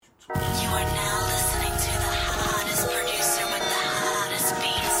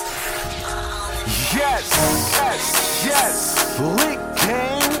LiTT,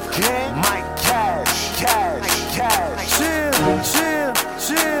 Mike Cash.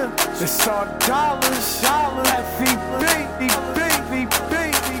 Chill. It's R.DoLLaS, Panda.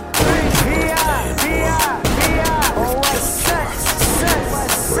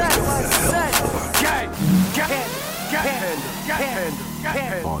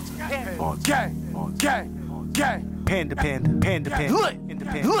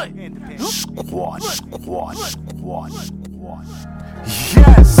 Squad.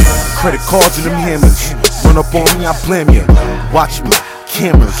 Yes. Credit cards and them hammers. Run up on me, I blame ya. Watch me.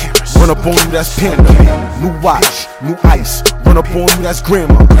 Cameras. Run up on you, that's Panda. New watch, new ice. Run up on you, that's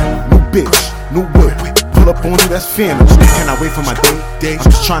grandma. New bitch, new whip. Pull up on you, that's phantom. Can I wait for my day? I'm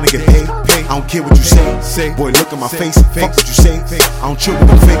just trying to get paid. I don't care what you say. Boy, look at my face. Fuck what you say. I don't chill with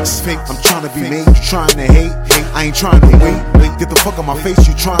the fakes. I'm trying to be made. You trying to hate. I ain't trying to wait. Get the fuck on my face.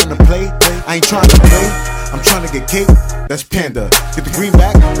 You trying to play? I ain't trying to play. I'm trying to get cake. That's Panda. Get the green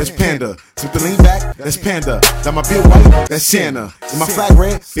back. That's Panda. Tip the lean back. That's Panda. Got my beard white. That's Santa. And my flag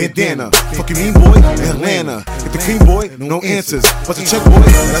red. Bandana. Fucking mean boy. Atlanta. Get the clean boy. No answers. But the check boy.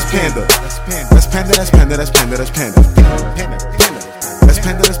 That's Panda. That's Panda. That's Panda. That's Panda. That's Panda. That's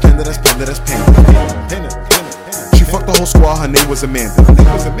Panda. That's Panda. She fucked the whole squad. Her name was Amanda.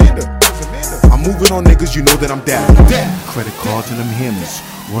 I'm moving on niggas. You know that I'm down. Credit cards and them hammers.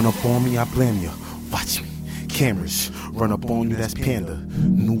 Run up on me, I blame ya. Watch me. Cameras. Run up on you, that's Panda.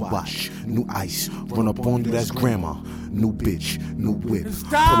 New watch, new ice. Run up on you, that's grandma. New bitch, new whip.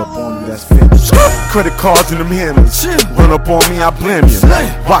 Pull up on you, that's family. Credit cards and them hammers. Run up on me, I blame ya.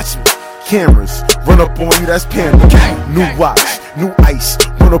 Watch me. Cameras. Run up on you, that's Panda. New watch, new ice.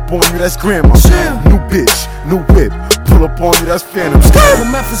 Run up on you, that's grandma. New bitch, new whip. Pull up on you, that's phantom.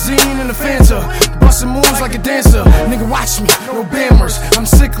 Methazine in the Fanta, bustin' moves like a dancer. Nigga, watch me, no bammers. I'm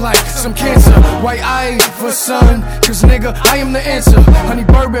sick like some cancer. White eye for sun, cause nigga, I am the answer. Honey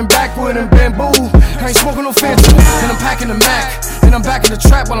bourbon, backwood and bamboo. I ain't smoking no Fanta. And I'm packing the Mac. And I'm back in the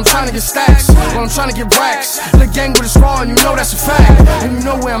trap while I'm trying to get stacks. While I'm trying to get racks. The gang with a straw, and you know that's a fact. And you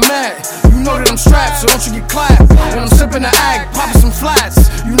know where I'm at. You know that I'm strapped, so don't you get clapped. When I'm sipping the ag, popping some flats.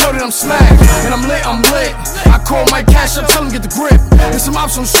 You know that I'm smacked. And I'm lit. I call my cash up, tell him get the grip. There's some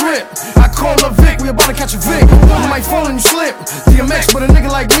ops on strip. I call up Vic, we about to catch a Vic. You might fall and you slip. DMX, but a nigga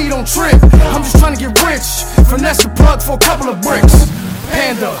like me don't trip. I'm just trying to get rich. Finesse the plug for a couple of bricks.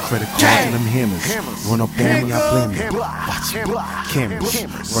 Panda, credit cards and them hammers. Run up on me, I blame you. Watch me. Cameras.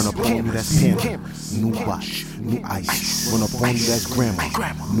 Run up on you, that's Panda. New watch, new ice. Run up on you, that's grandma.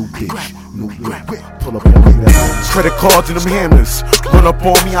 New bitch, new whip. Pull up on you, that's credit cards and them hammers. Run up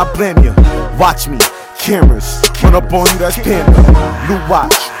on me, I blame you. Watch me. Cameras. Run up on you, that's Panda. New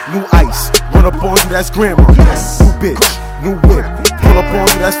watch, new ice. Run up on you, that's grandma. New bitch, new whip. Pull up on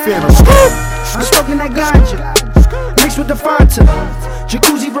you, that's phantom. I'm smoking that ganja, mixed with the Fanta,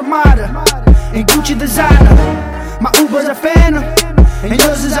 Jacuzzi Ramada, and Gucci designer. My Uber's a Phantom, and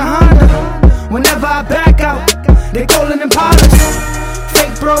yours is a Honda. Whenever I back out, they callin' them pilots.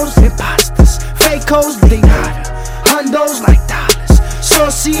 Fake bros, imposters. Fake hoes, they nada. Hundos like dollars,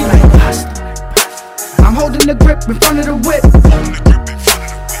 saucy like pasta. I'm holding the grip in front of the whip.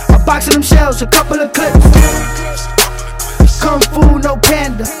 A box of them shells, a couple of clips. Kung Fu, no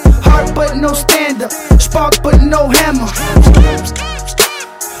Panda. Heart but no stand-up. Spark but no hammer.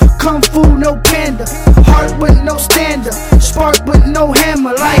 Kung Fu, no Panda. Heart but no stand-up. Spark but no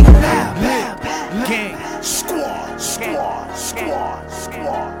hammer. Like